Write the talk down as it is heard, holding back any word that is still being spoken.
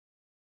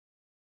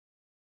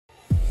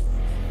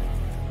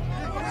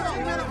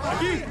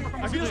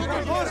Aquí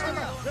nosotros dos.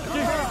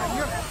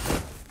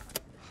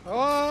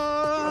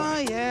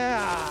 Oh,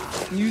 yeah.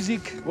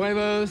 Music,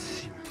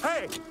 huevos.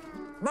 Hey,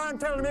 mind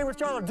telling me what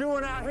y'all are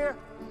doing out here?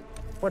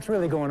 What's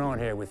really going on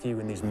here with you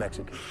and these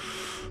Mexicans?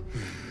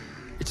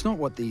 It's not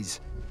what these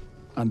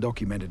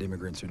undocumented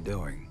immigrants are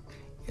doing.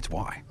 It's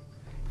why.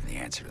 And the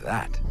answer to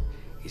that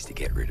is to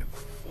get rid of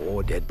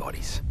 4 dead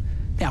bodies.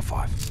 Now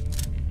 5.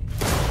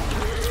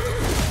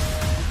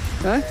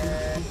 Huh?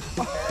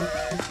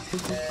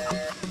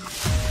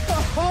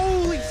 Oh,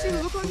 holy shit,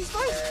 look on his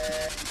face.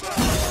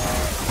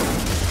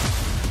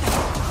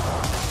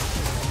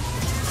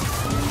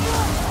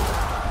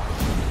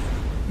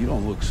 You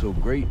don't look so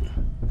great.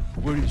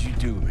 What did you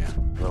do,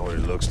 man? Not what it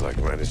looks like,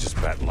 man. It's just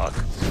bad luck.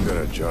 We got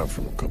a job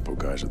from a couple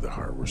guys at the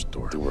hardware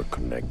store. They were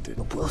connected.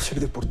 No puedo ser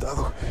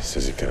deportado. He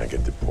says he cannot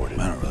get deported.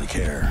 I don't really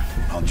care.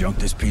 I'll junk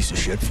this piece of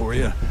shit for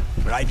you,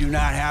 but I do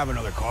not have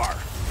another car.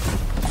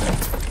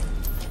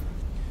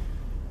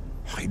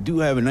 I do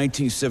have a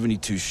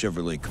 1972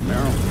 Chevrolet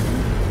Camaro.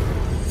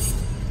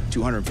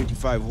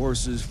 255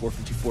 horses,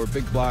 454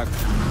 big block.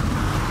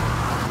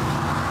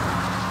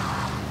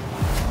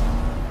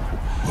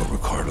 What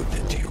Ricardo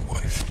did to your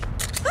wife.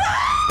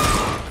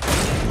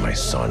 My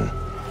son.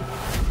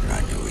 And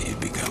I knew what you'd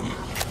become.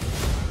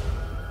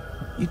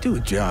 You do a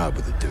job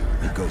with a dude,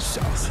 he goes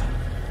south.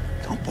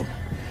 Dump him.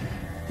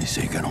 You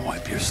say you're gonna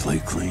wipe your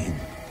slate clean.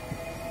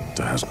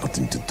 That has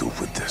nothing to do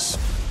with this.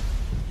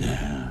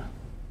 Yeah.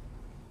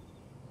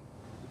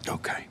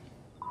 Okay.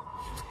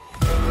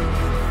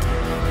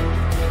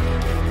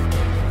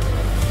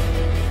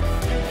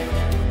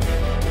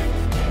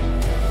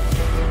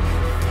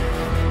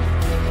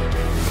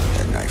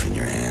 That knife in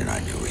your hand, I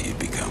knew what you'd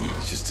become.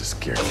 He's just a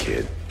scared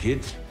kid.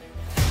 Kid?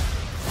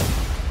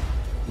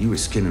 You were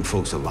skinning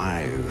folks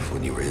alive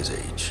when you were his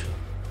age.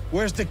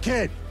 Where's the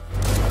kid?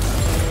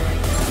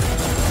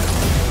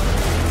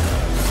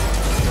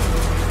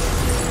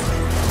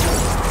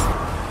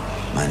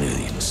 I knew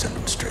you'd send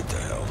him straight to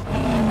hell.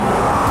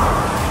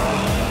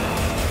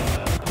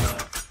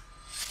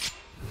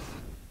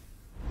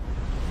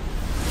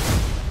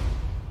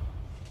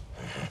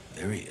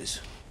 There he is.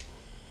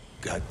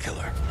 God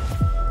killer.